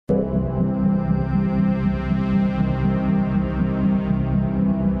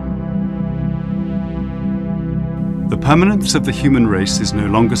permanence of the human race is no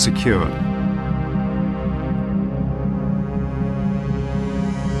longer secure.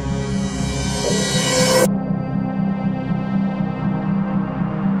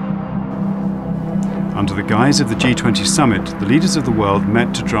 Under the guise of the G20 summit, the leaders of the world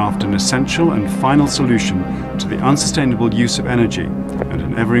met to draft an essential and final solution to the unsustainable use of energy and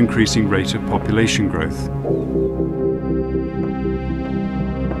an ever-increasing rate of population growth.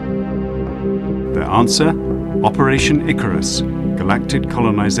 Their answer? Operation Icarus, galactic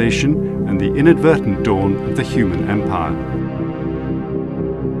colonization and the inadvertent dawn of the human empire.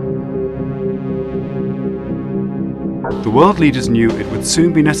 The world leaders knew it would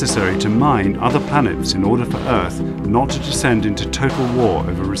soon be necessary to mine other planets in order for Earth not to descend into total war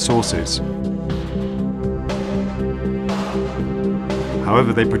over resources.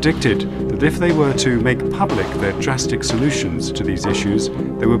 However, they predicted that if they were to make public their drastic solutions to these issues,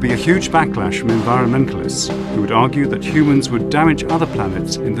 there would be a huge backlash from environmentalists who would argue that humans would damage other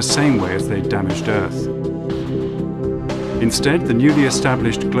planets in the same way as they damaged Earth. Instead, the newly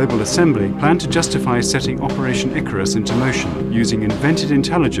established Global Assembly planned to justify setting Operation Icarus into motion using invented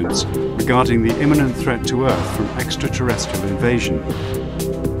intelligence regarding the imminent threat to Earth from extraterrestrial invasion.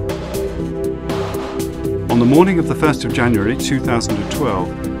 On the morning of the 1st of January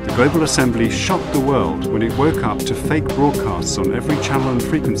 2012, the Global Assembly shocked the world when it woke up to fake broadcasts on every channel and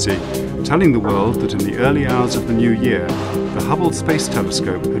frequency, telling the world that in the early hours of the new year, the Hubble Space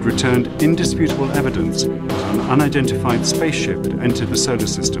Telescope had returned indisputable evidence that an unidentified spaceship had entered the solar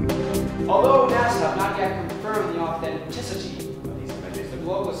system. Although NASA have not yet confirmed the authenticity of these images, the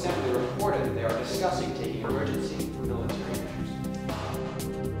Global Assembly reported that they are discussing taking emergency military measures.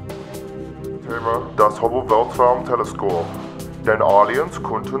 Thema das Hubble-Weltraumteleskop. Denn Aliens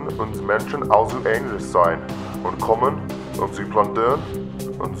könnten uns Menschen also ähnlich sein und kommen, um sie plündern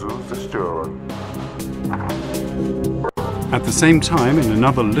und zu zerstören. At the same time, in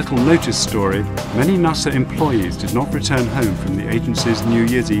another little-noticed story, many NASA employees did not return home from the agency's New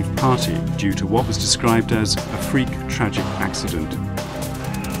Year's Eve party due to what was described as a freak tragic accident.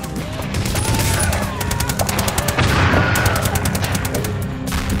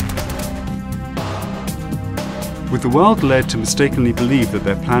 With the world led to mistakenly believe that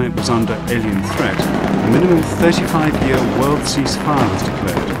their planet was under alien threat, a minimum 35-year world ceasefire was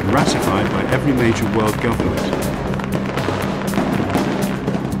declared and ratified by every major world government.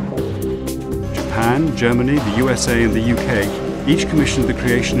 Japan, Germany, the USA and the UK each commissioned the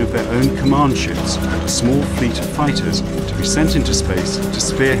creation of their own command ships and a small fleet of fighters to be sent into space to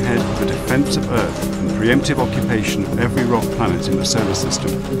spearhead the defense of Earth from the preemptive occupation of every rock planet in the solar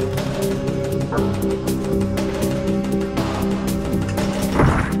system.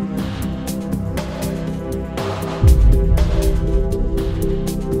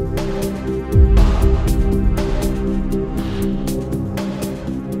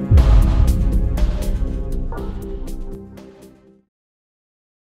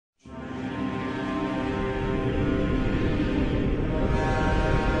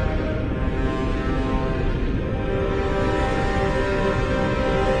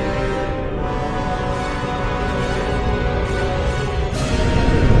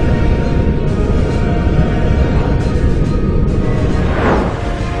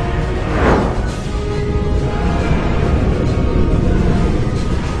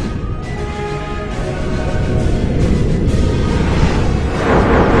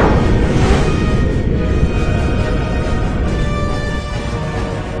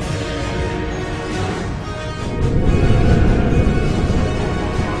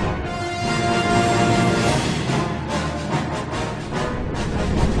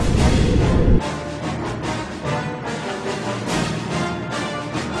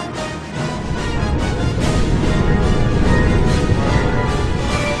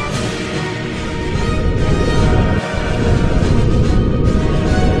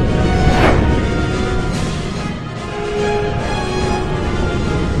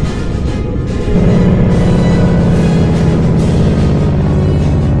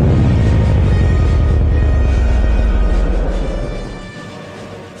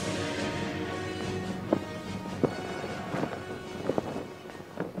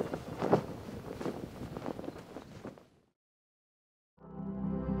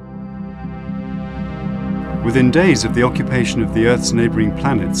 Within days of the occupation of the Earth's neighbouring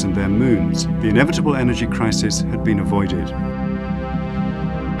planets and their moons, the inevitable energy crisis had been avoided.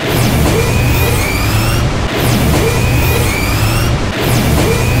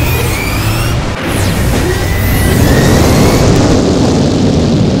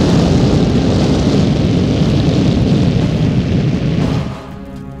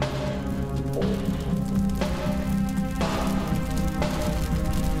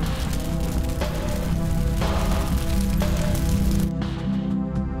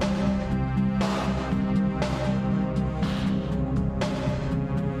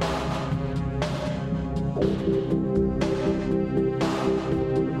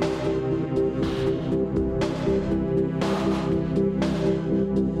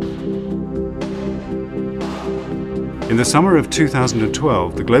 In the summer of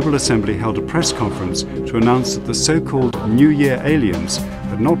 2012, the Global Assembly held a press conference to announce that the so-called New Year aliens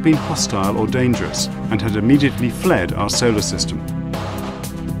had not been hostile or dangerous and had immediately fled our solar system.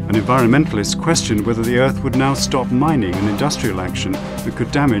 An environmentalist questioned whether the Earth would now stop mining and industrial action that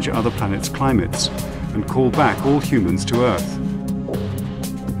could damage other planets' climates and call back all humans to Earth.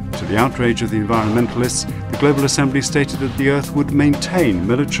 To the outrage of the environmentalists, the Global Assembly stated that the Earth would maintain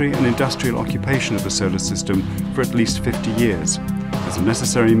military and industrial occupation of the solar system for at least 50 years, as a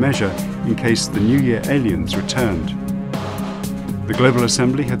necessary measure in case the New Year aliens returned. The Global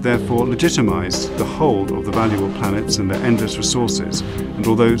Assembly had therefore legitimized the hold of the valuable planets and their endless resources, and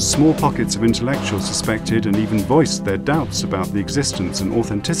although small pockets of intellectuals suspected and even voiced their doubts about the existence and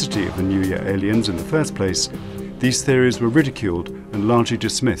authenticity of the New Year aliens in the first place, these theories were ridiculed and largely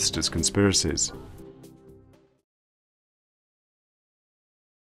dismissed as conspiracies.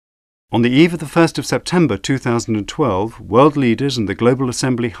 On the eve of the 1st of September 2012, world leaders and the Global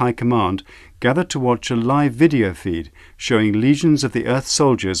Assembly High Command gathered to watch a live video feed showing legions of the Earth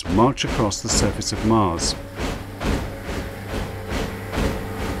soldiers march across the surface of Mars.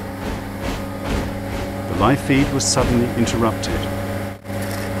 The live feed was suddenly interrupted.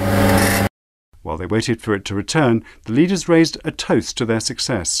 While they waited for it to return, the leaders raised a toast to their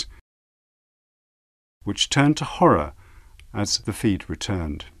success, which turned to horror as the feed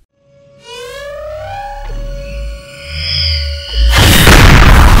returned.